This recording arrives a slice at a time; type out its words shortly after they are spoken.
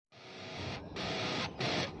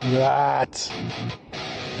Look at that.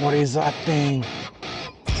 What is that thing?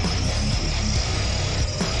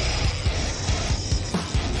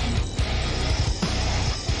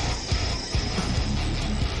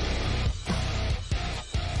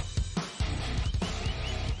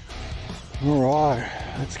 All right,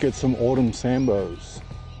 let's get some autumn sambos.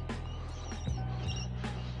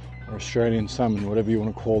 Or Australian salmon, whatever you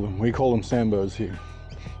want to call them. We call them sambos here.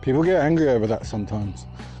 People get angry over that sometimes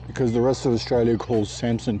because the rest of Australia calls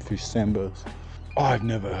Samson fish sambos. I've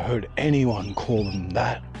never heard anyone call them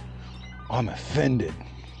that. I'm offended.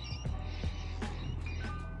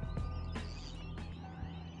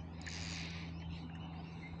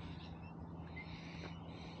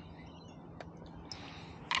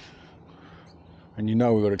 And you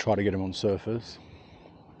know we've got to try to get them on surface.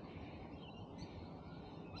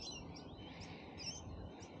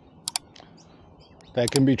 They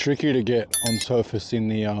can be tricky to get on surface in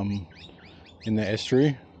the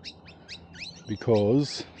estuary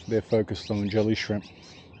because they're focused on jelly shrimp.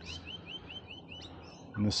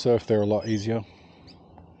 In the surf they're a lot easier.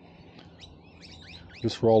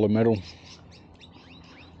 Just roll a metal.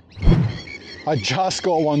 I just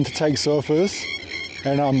got one to take surface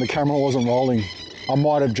and the camera wasn't rolling. I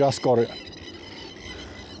might have just got it.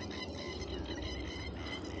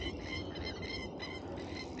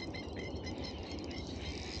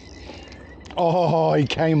 Oh, he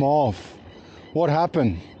came off. What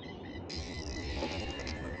happened?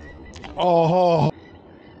 Oh.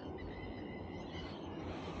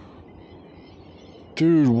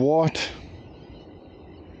 Dude, what?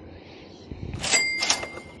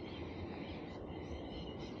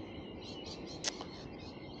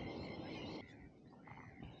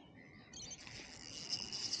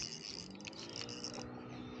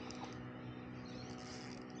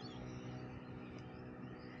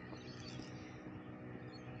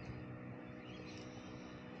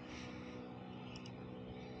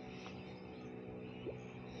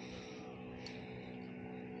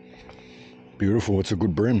 Beautiful, it's a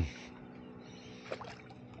good bream.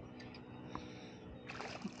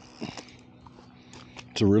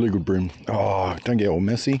 It's a really good bream. Oh, don't get all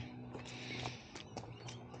messy.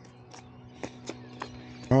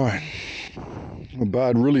 All right, not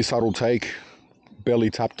bad, really subtle take.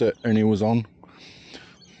 Barely tapped it and he was on.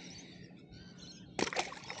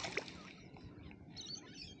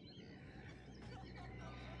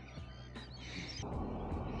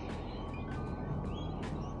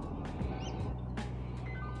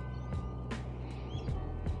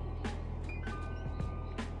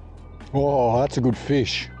 Oh, that's a good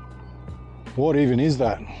fish. What even is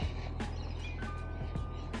that?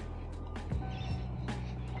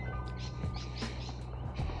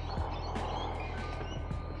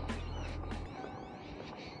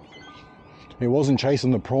 It wasn't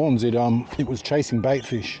chasing the prawns, it was chasing bait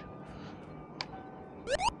fish.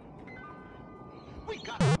 We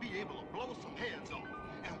got to be able to blow some heads off,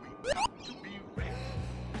 and we got to be ready.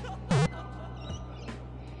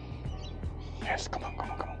 Yes, come on,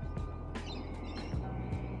 come on, come on.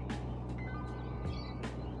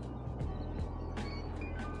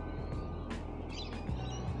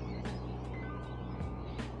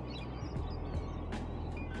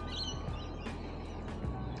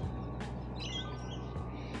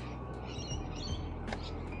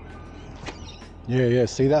 Yeah,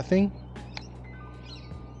 see that thing?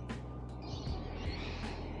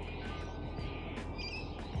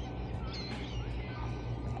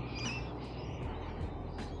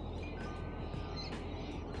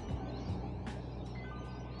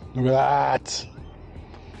 Look at that.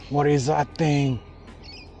 What is that thing?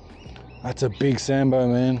 That's a big sambo,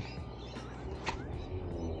 man.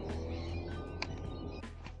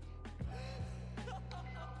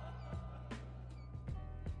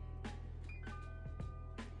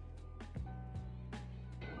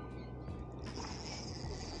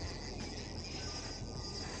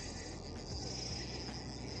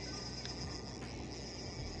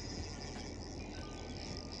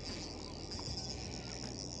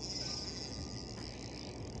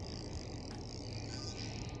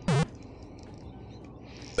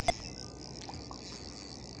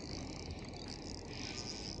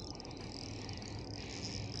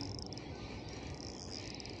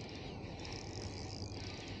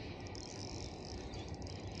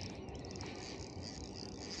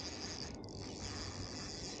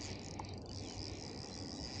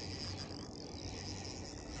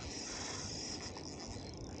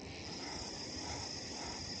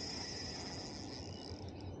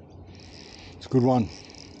 It's a good one.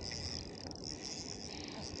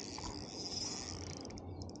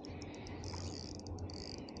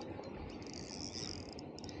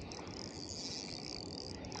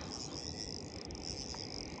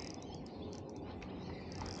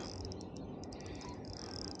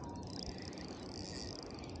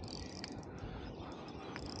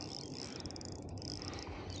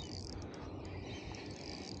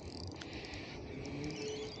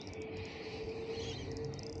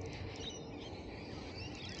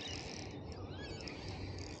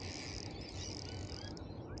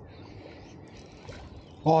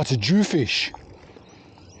 Oh, it's a jewfish.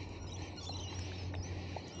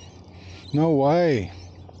 No way.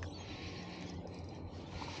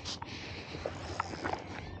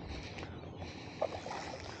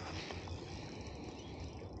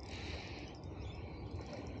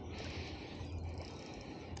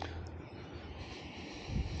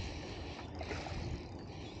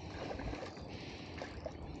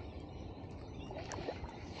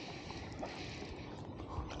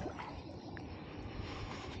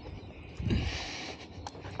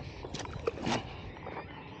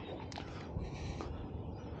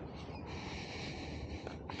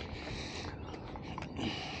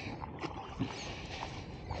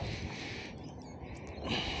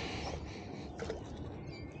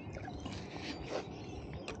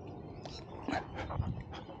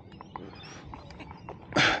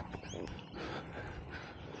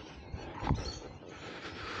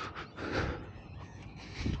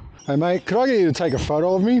 Hey mate, could I get you to take a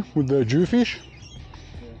photo of me with the jewfish?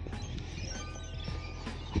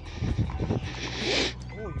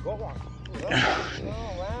 Oh, you got one.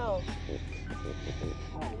 Oh, wow.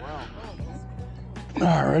 Oh, wow.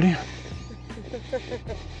 Alrighty.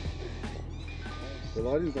 The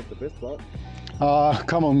lighting's not the best part.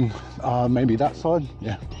 Come on, maybe that side,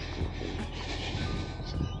 yeah.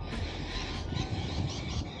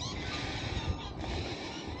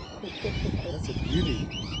 That's a beauty.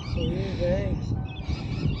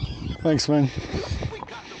 Thanks, man.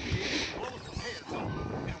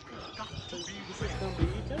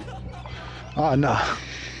 Ah, nah.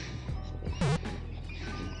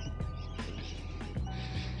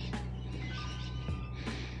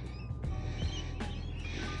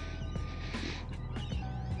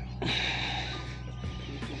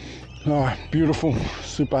 Oh, beautiful.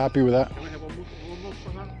 Super happy with that.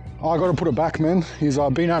 Oh, I gotta put it back, man. He's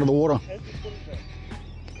been out of the water.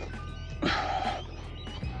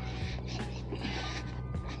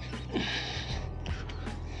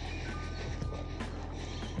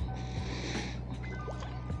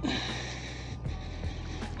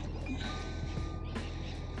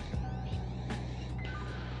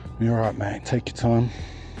 You're right, mate. Take your time.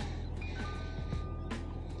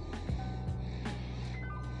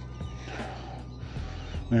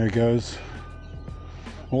 There he goes.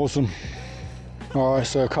 Awesome. All right,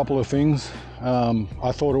 so a couple of things.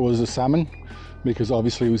 I thought it was a salmon because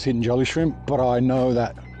obviously it was hitting jelly shrimp, but I know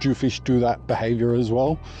that jewfish do that behavior as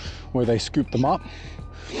well, where they scoop them up.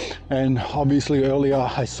 And obviously earlier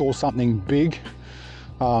I saw something big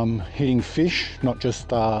hitting fish, not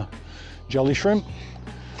just jelly shrimp.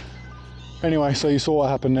 Anyway, so you saw what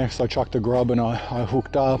happened next. I chucked a grub and I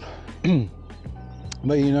hooked up.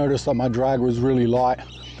 But you notice that my drag was really light.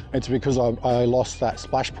 It's because I lost that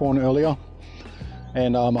splash prawn earlier.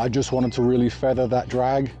 And I just wanted to really feather that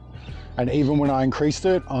drag. And even when I increased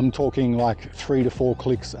it, I'm talking like 3 to 4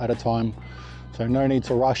 clicks at a time. So no need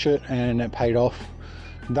to rush it, and it paid off.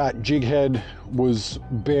 That jig head was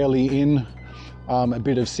barely in a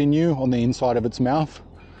bit of sinew on the inside of its mouth.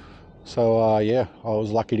 So yeah, I was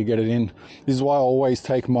lucky to get it in. This is why I always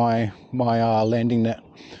take my landing net,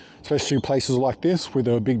 especially places like this with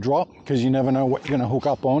a big drop, because you never know what you're going to hook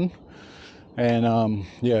up on. And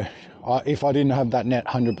yeah, if I didn't have that net,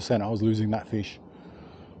 100% I was losing that fish.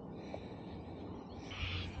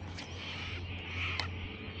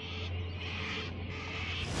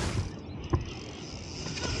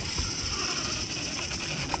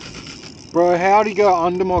 Bro, how'd he go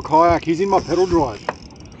under my kayak? He's in my pedal drive.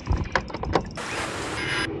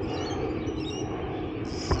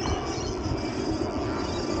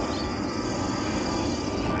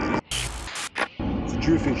 It's a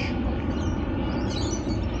jewfish.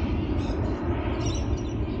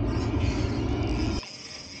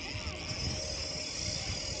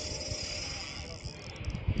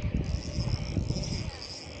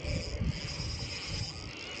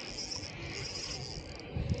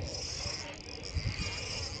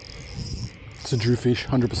 It's a jewfish,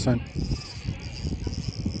 100%.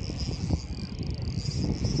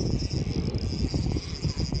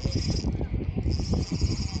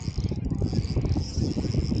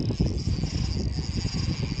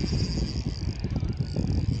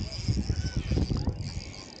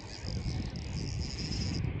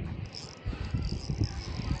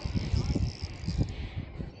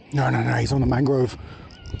 No, he's on the mangrove.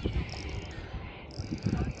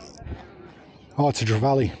 Oh, it's a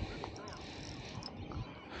trevally.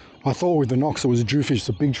 I thought with the Nox it was a jewfish, it's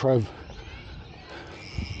a big trev.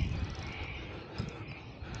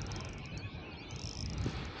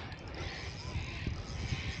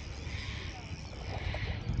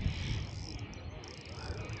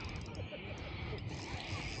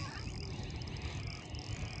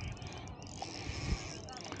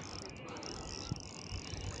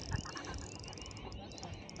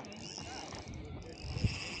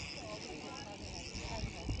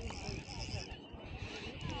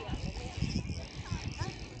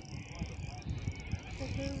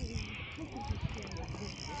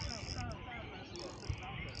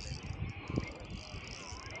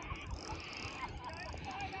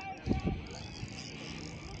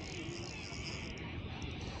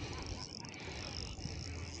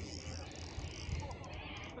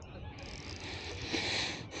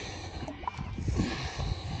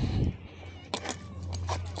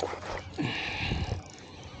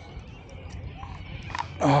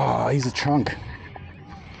 Oh, he's a chunk.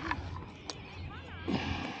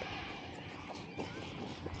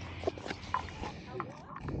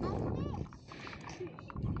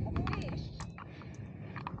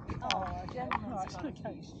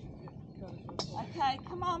 Okay,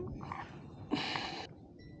 come on.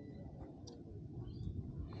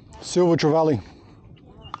 Silver trevally.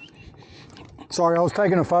 Sorry, I was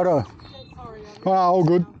taking a photo. Oh, all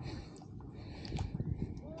good.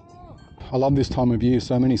 I love this time of year.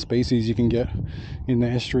 So many species you can get in the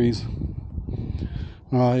estuaries.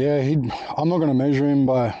 Yeah, I'm not going to measure him,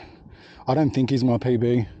 but I don't think he's my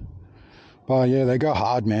PB. But yeah, they go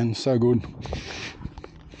hard, man. So good.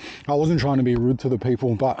 I wasn't trying to be rude to the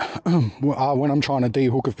people, but when I'm trying to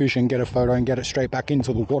de-hook a fish and get a photo and get it straight back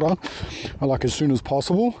into the water, like as soon as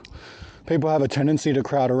possible, people have a tendency to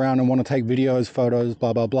crowd around and want to take videos, photos,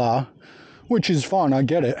 blah, blah, blah, which is fine, I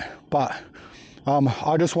get it. But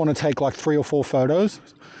I just want to take like 3 or 4 photos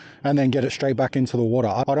and then get it straight back into the water.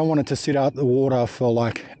 I don't want it to sit out the water for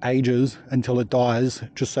like ages until it dies,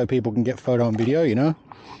 just so people can get photo and video, you know?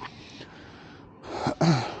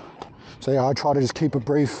 So yeah, I try to just keep it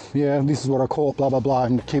brief. Yeah, this is what I caught, blah, blah, blah,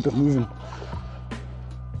 and keep it moving.